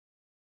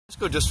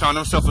Roscoe just found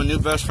himself a new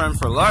best friend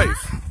for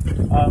life.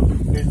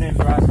 His name's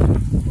Roscoe.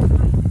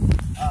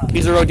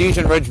 He's a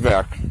Rhodesian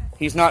Ridgeback.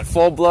 He's not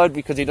full-blood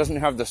because he doesn't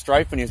have the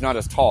stripe and he's not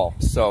as tall.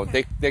 So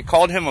they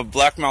called him a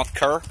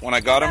Black-mouthed-Cur when I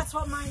got him. That's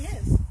what mine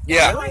is.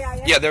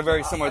 Yeah, yeah, they're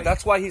very similar.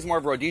 That's why he's more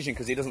of a Rhodesian,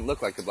 because he doesn't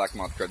look like the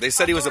Black-mouthed-Cur. They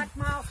said he was a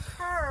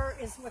Black-mouthed-Cur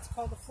is what's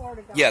called the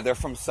Florida dog. Yeah, they're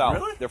from south.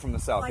 Really? They're from the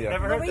south. Like Yeah.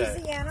 Never heard that.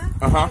 Louisiana.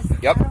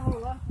 Yep.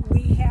 Catahoula.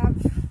 We have.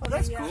 Oh,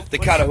 that's cool. The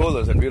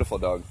Catahoula is a beautiful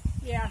dog.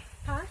 Yeah.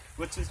 Huh?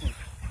 What's his name?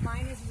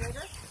 Mine is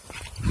Ritter.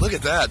 Look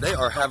at that. They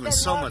are having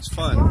so much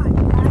fun.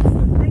 That's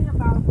the thing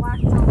about a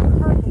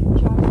Black-mouthed-Cur. They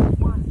just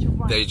want to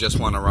run. They just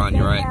want to run,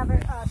 you're right. They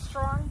have a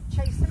strong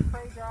chase and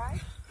prey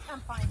drive.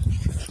 I'm fine.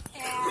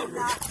 And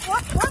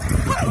what?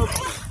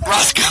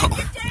 Roscoe,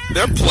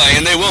 they're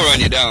playing. They will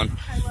run you down.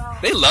 I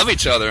will. They love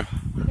each other.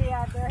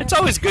 Yeah, It's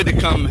always good to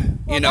come,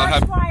 you know, that's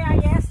have... why I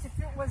asked if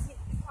it was,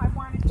 I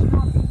wanted to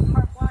know if it was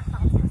part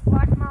black-mouthed, because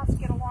black-mouths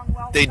get along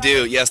well They with do,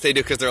 others. yes, they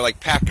do, because they're like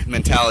pack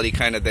mentality,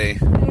 kind of. They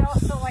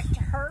also like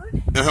to herd.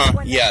 When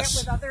they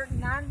yes. get with other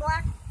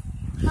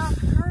non-black-mouthed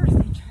curs,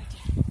 they try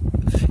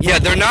to... Yeah,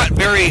 they're not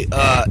very,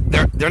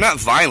 they're not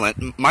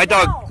violent. My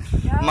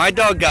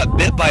dog got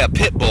bit by a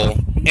pit bull,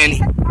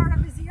 and part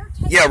of his ear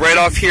taken? yeah, right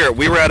off here.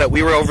 We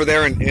were over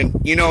there in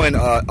you know,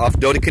 off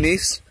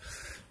Dodecanese.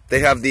 They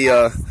have the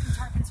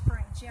Tarpon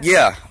Springs,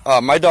 yeah. yeah.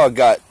 My dog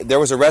there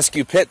was a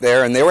rescue pit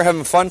there, and they were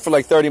having fun for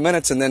like 30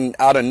 minutes, and then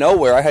out of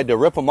nowhere, I had to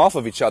rip them off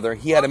of each other.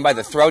 He had him by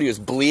the throat. He was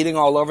bleeding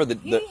all over the.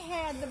 He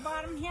had the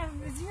bottom half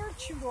of his ear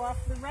chewed off,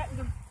 the right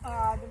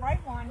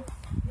one,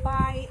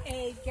 by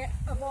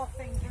of all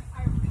things,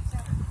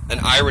 An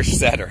Irish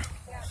setter.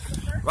 Yeah,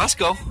 the first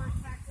Roscoe, time I ever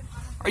attacked him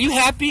on a- are you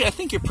happy? I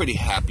think you're pretty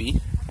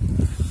happy.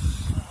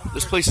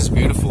 This place is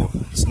beautiful.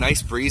 It's a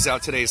nice breeze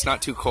out today. It's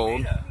not too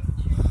cold.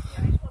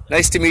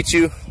 Nice to meet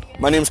you.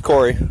 My name's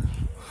Corey.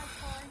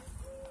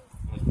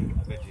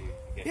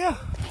 Yeah.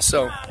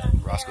 So,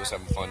 Roscoe's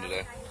having fun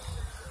today.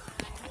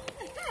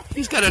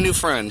 He's got a new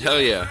friend. Hell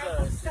yeah.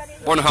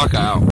 Born a Hawkeye out.